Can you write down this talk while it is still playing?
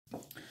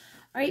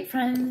All right,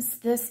 friends,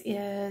 this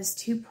is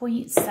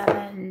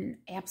 2.7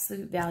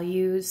 absolute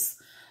values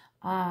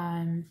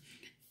in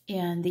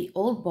the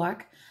old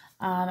book.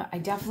 I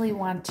definitely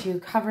want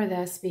to cover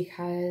this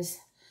because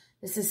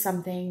this is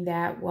something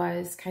that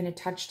was kind of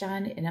touched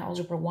on in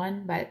Algebra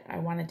 1, but I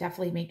want to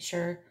definitely make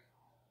sure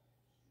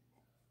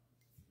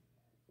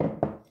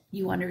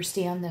you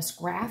understand this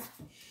graph,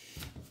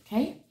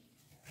 okay?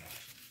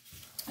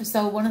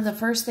 So one of the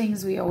first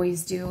things we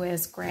always do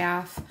is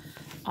graph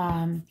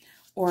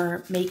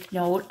or make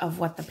note of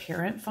what the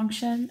parent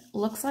function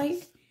looks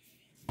like.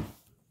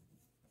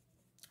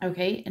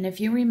 Okay, and if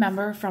you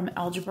remember from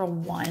Algebra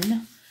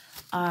 1,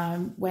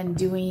 when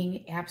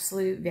doing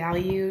absolute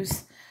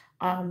values,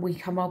 we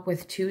come up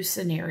with two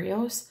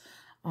scenarios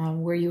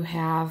where you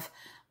have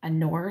a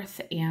north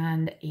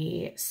and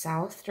a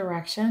south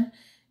direction,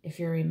 if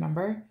you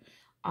remember.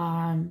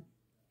 And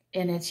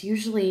it's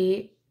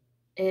usually,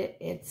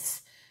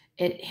 it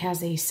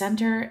has a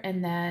center,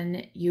 and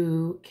then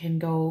you can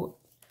go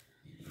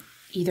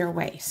either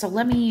way. So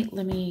let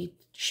me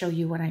show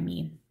you what I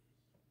mean.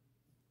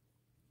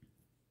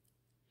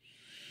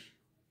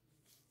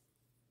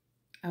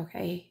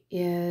 Okay,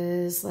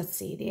 let's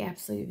see, the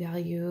absolute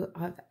value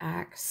of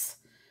x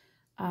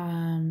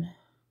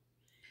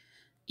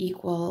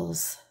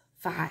equals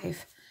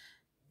 5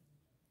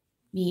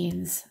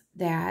 means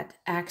that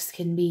x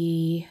can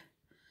be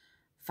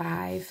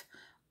 5,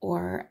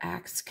 or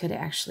x could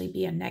actually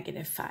be a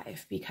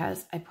 -5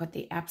 because I put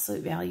the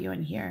absolute value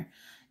in here.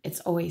 It's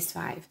always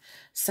 5.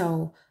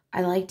 So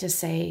I like to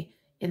say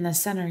in the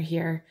center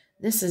here,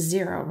 this is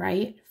 0,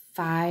 right?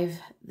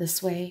 5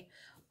 this way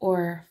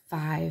or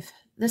 5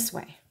 this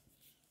way,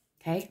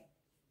 okay?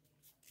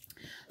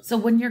 So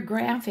when you're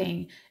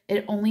graphing,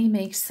 it only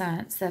makes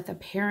sense that the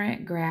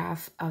parent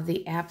graph of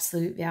the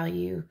absolute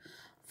value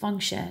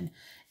function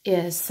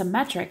is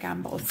symmetric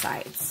on both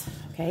sides,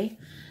 okay?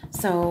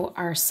 So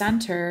our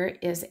center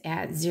is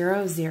at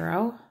 0,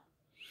 0,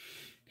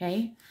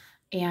 okay?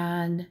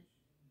 And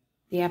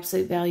the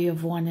absolute value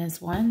of 1 is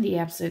 1. The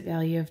absolute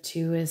value of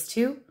 2 is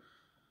 2.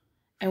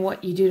 And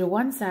what you do to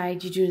one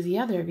side, you do to the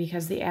other,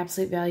 because the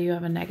absolute value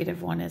of a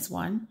 -1 is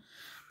 1.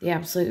 The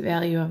absolute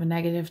value of a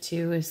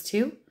 -2 is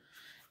 2.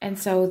 And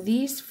so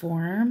these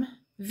form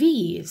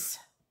V's.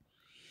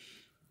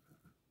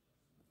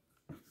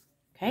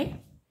 Okay?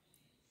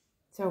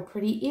 So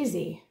pretty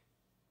easy.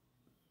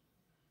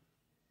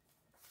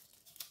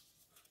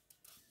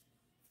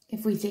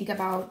 If we think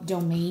about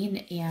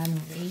domain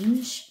and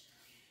range,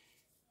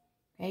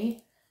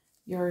 okay,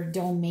 your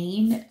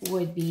domain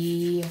would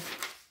be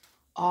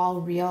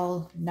all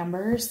real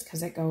numbers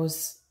because it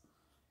goes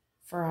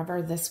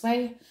forever this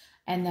way.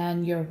 And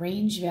then your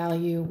range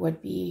value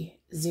would be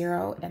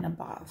 0 and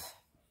above.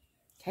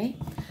 Okay,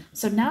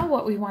 so now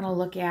what we want to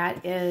look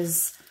at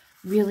is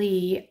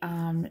really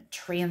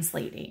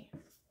translating.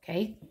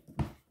 Okay,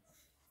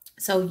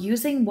 so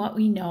using what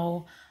we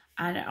know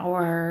on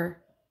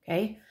our,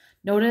 okay,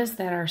 notice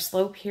that our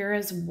slope here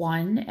is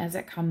 1 as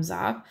it comes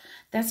up.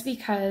 That's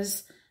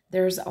because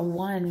there's a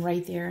 1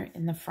 right there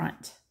in the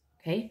front.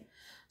 Okay,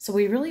 so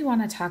we really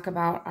want to talk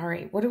about, all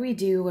right, what do we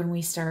do when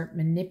we start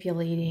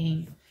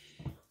manipulating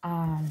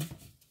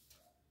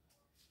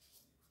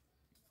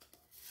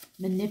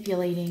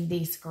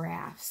these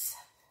graphs?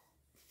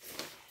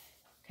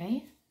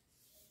 Okay.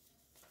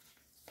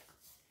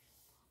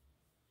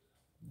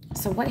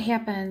 So what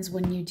happens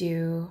when you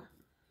do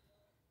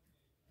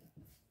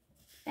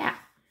that?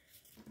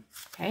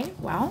 Okay,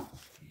 well,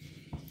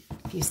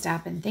 if you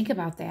stop and think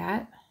about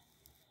that,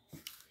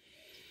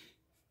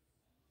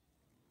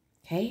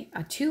 okay,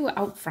 a 2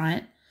 out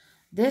front,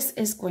 this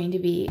is going to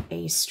be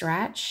a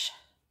stretch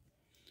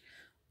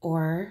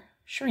or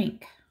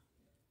shrink.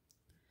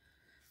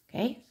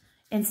 Okay,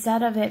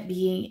 instead of it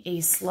being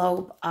a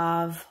slope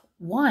of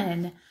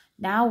 1,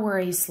 now we're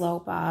a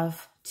slope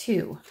of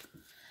 2.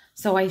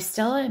 So I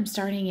still am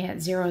starting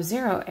at 0,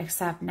 0,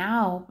 except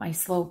now my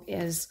slope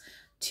is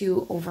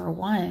 2 over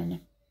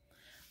 1.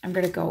 I'm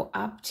going to go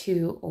up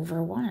 2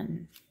 over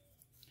 1.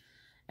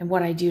 And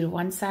what I do to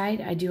one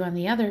side, I do on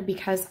the other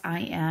because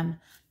I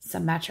am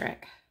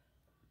symmetric.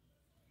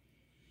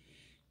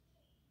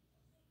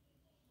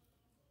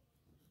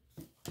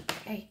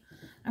 Okay,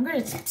 I'm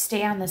going to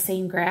stay on the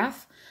same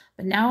graph,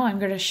 but now I'm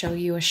going to show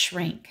you a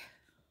shrink.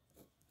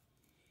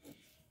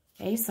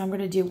 Okay, so I'm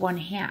going to do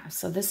 1/2.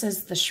 So this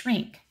is the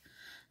shrink.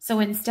 So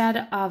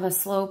instead of a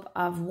slope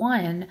of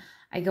 1,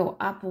 I go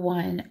up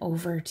 1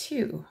 over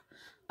 2.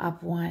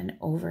 Up 1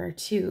 over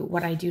 2.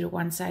 What I do to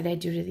one side, I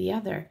do to the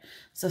other.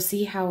 So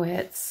see how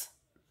it's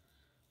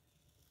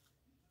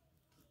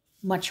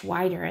much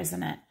wider,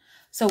 isn't it?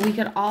 So we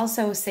could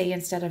also say,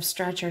 instead of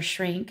stretch or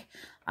shrink,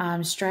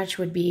 stretch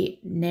would be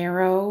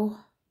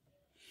narrow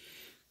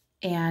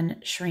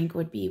and shrink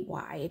would be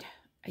wide.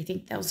 I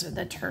think those are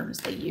the terms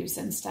they use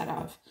instead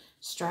of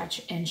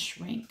stretch and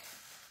shrink.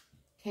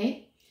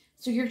 Okay,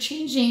 so you're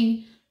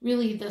changing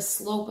really the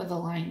slope of the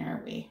line,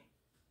 aren't we?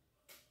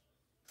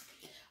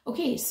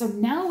 Okay, so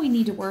now we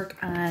need to work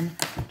on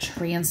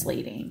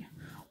translating.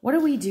 What do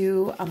we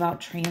do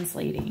about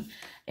translating?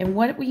 And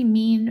what we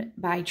mean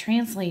by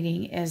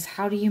translating is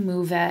how do you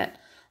move it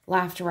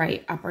left,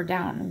 right, up, or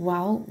down?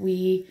 Well,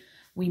 we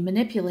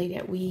manipulate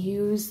it. We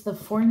use the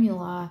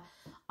formula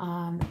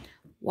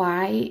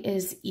y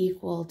is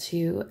equal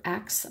to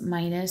x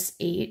minus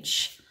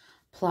h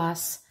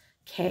plus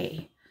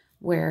k,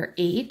 where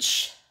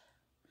h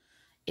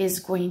is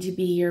going to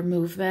be your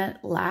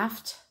movement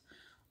left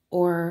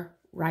or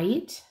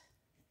right,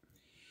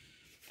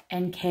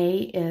 and k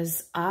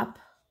is up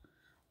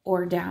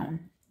or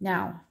down.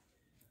 Now,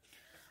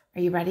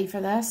 are you ready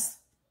for this?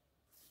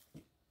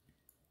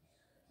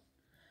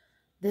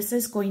 This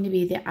is going to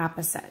be the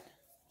opposite.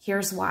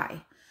 Here's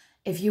why.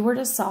 If you were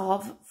to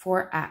solve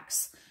for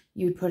x,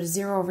 you'd put a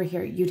 0 over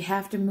here. You'd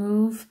have to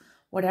move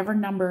whatever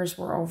numbers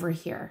were over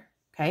here,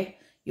 okay?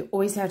 You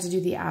always have to do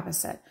the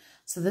opposite.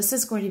 So this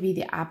is going to be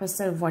the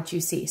opposite of what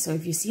you see. So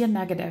if you see a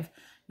negative,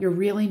 you're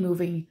really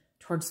moving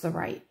towards the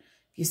right.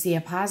 If you see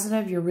a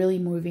positive, you're really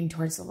moving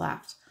towards the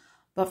left.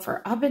 But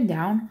for up and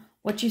down,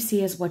 what you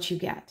see is what you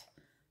get.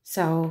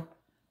 So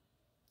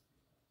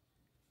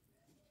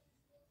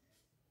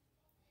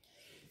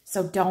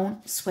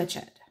don't switch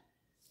it,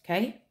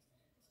 okay?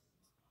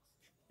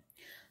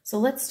 So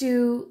let's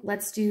do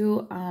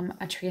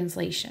a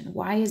translation.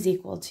 Y is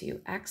equal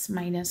to x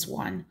minus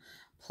 1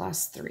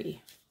 plus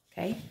 3,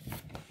 okay?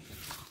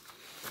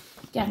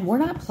 Again, we're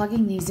not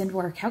plugging these into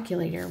our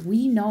calculator.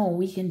 We know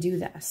we can do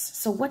this.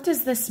 So what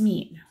does this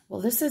mean?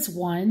 Well, this is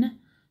 1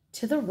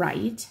 to the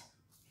right,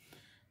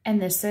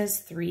 and this is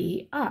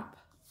 3 up.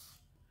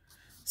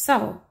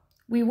 So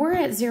we were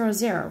at 0,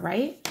 0,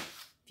 right?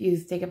 If you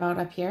think about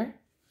up here,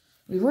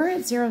 we were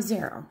at 0,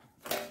 0.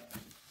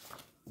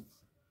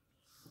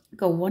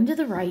 Go 1 to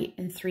the right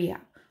and 3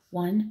 up.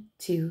 1,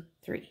 2,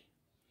 3.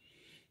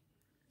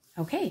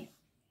 Okay.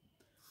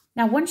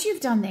 Now, once you've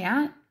done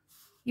that,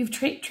 you've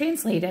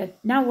translated.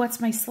 Now,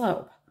 what's my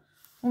slope?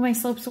 Well, my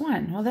slope's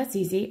 1. Well, that's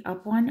easy.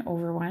 Up 1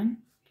 over 1.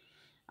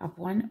 Up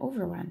 1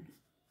 over 1.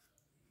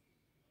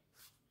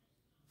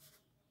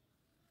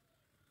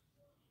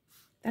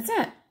 That's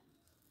it.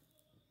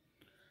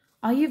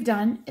 All you've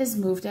done is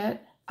moved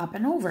it up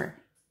and over.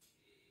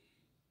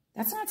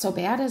 That's not so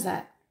bad, is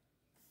it?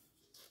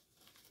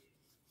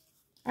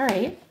 All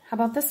right, how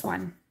about this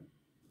one?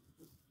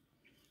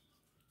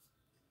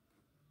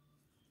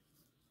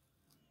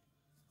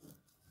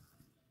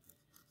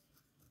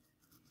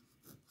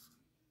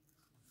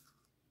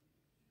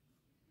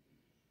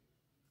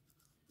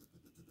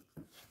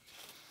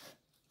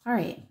 All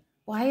right,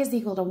 y is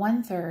equal to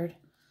 1/3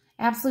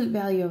 absolute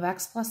value of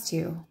x plus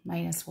 2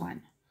 minus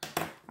 1.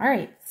 All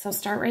right, so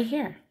start right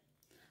here.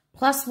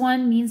 Plus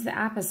 1 means the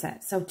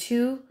opposite. So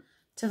 2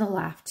 to the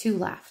left, 2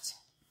 left.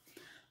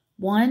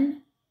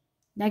 1,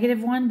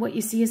 negative 1, what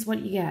you see is what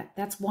you get.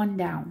 That's 1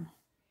 down.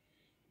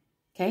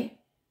 Okay?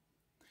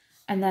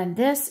 And then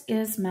this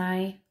is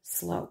my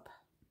slope.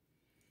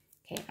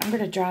 Okay, I'm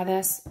going to draw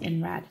this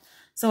in red.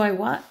 So I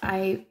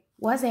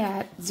was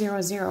at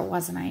 0, 0,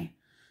 wasn't I?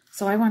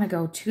 So I want to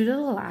go 2 to the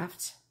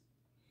left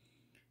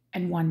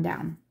and 1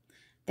 down.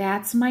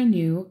 That's my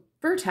new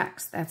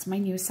vertex. That's my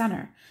new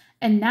center.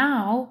 And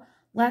now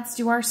let's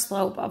do our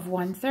slope of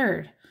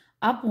 1/3.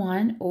 Up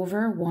 1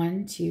 over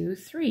 1, 2,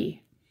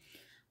 3.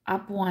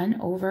 Up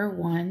 1 over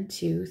 1,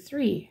 2,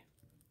 3.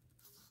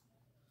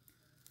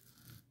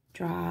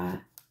 Draw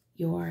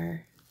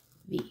your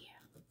V.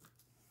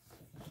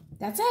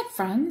 That's it,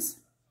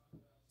 friends.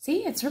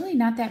 See, it's really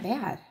not that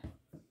bad.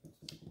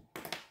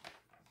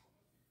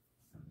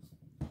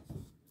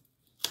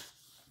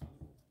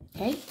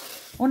 Okay,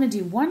 I want to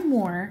do one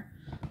more,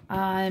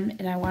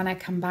 and I want to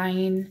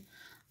combine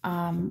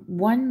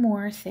one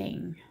more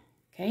thing,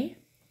 okay?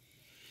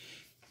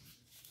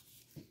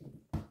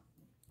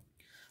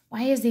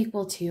 Y is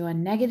equal to a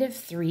negative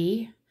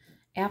 3,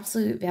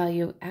 absolute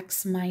value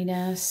x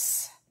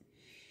minus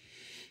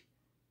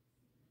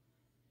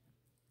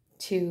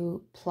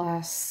 2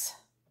 plus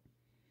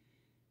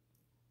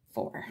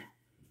 4.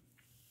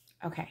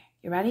 Okay,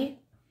 you ready?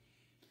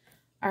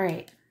 All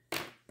right.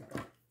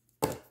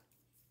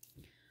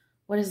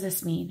 What does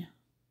this mean?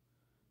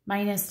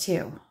 Minus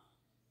 2.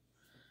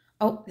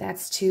 Oh,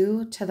 that's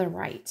 2 to the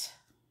right.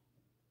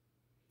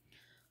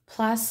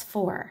 Plus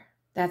 4.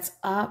 That's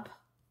up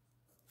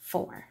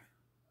 4.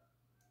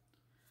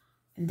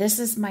 And this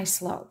is my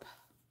slope.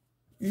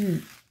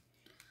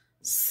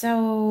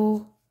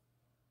 So,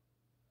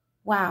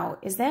 wow,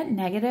 is that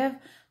negative?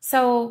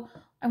 So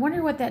I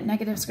wonder what that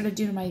negative is going to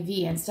do to my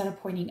V. Instead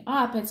of pointing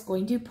up, it's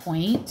going to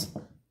point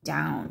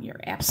down. You're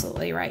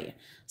absolutely right.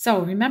 So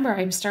remember,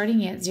 I'm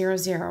starting at 0,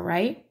 0,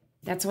 right?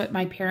 That's what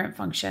my parent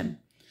function.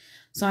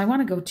 So I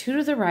want to go 2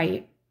 to the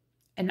right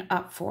and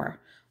up 4.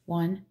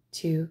 1,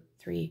 2,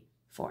 3,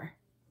 4.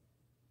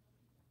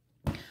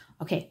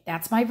 Okay,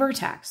 that's my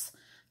vertex.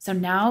 So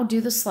now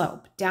do the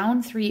slope.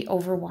 Down 3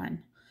 over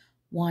 1.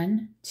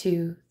 1,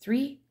 2,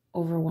 3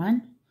 over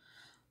 1.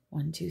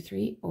 1, 2,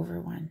 3 over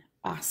 1.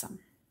 Awesome.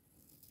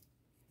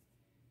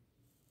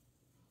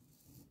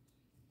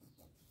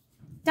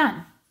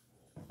 Done.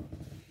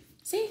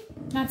 See,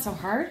 not so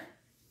hard.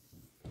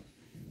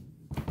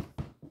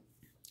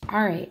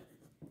 All right.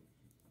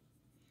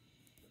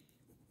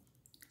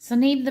 So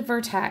name the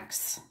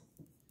vertex,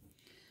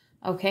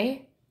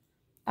 okay,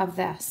 of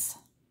this.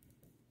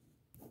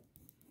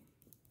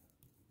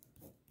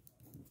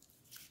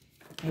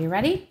 Are you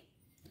ready?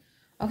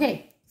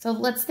 Okay, so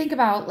let's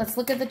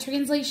look at the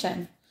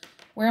translation.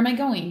 Where am I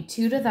going?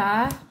 2 to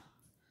the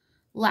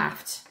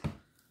left.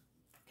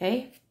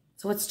 Okay,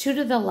 so what's 2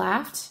 to the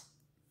left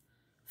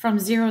from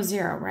 0,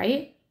 0,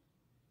 right?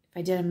 If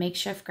I did a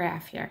makeshift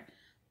graph here.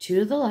 2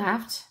 to the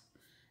left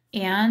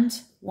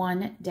and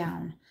 1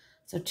 down.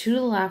 So 2 to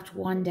the left,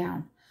 1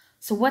 down.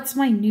 So what's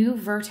my new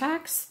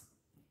vertex?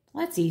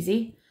 Well, that's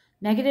easy.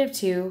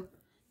 -2,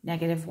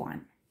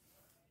 -1.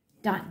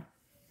 Done.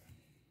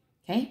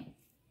 Okay?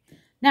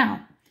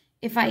 Now,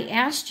 if I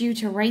asked you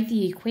to write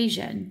the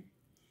equation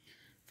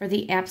for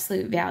the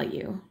absolute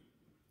value,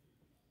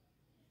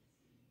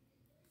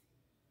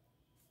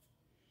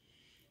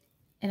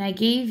 and I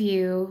gave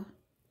you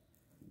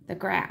the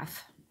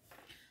graph,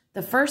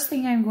 the first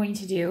thing I'm going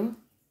to do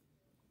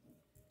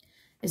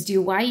is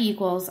do y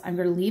equals, I'm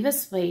going to leave a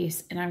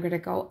space, and I'm going to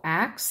go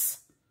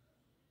x.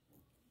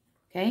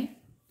 Okay?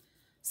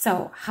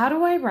 So how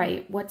do I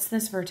write, what's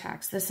this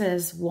vertex? This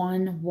is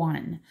 1,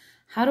 1.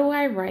 How do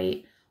I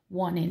write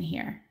 1 in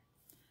here?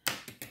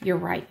 You're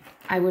right.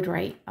 I would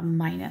write a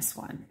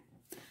 -1.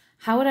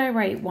 How would I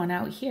write 1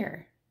 out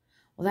here?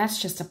 Well, that's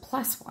just a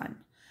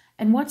 +1.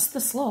 And what's the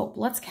slope?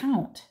 Let's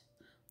count.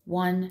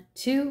 1,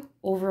 2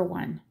 over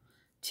 1.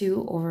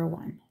 2 over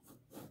 1.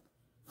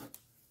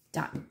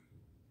 Done.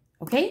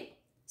 Okay?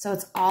 So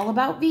it's all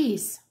about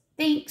V's.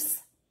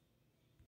 Thanks.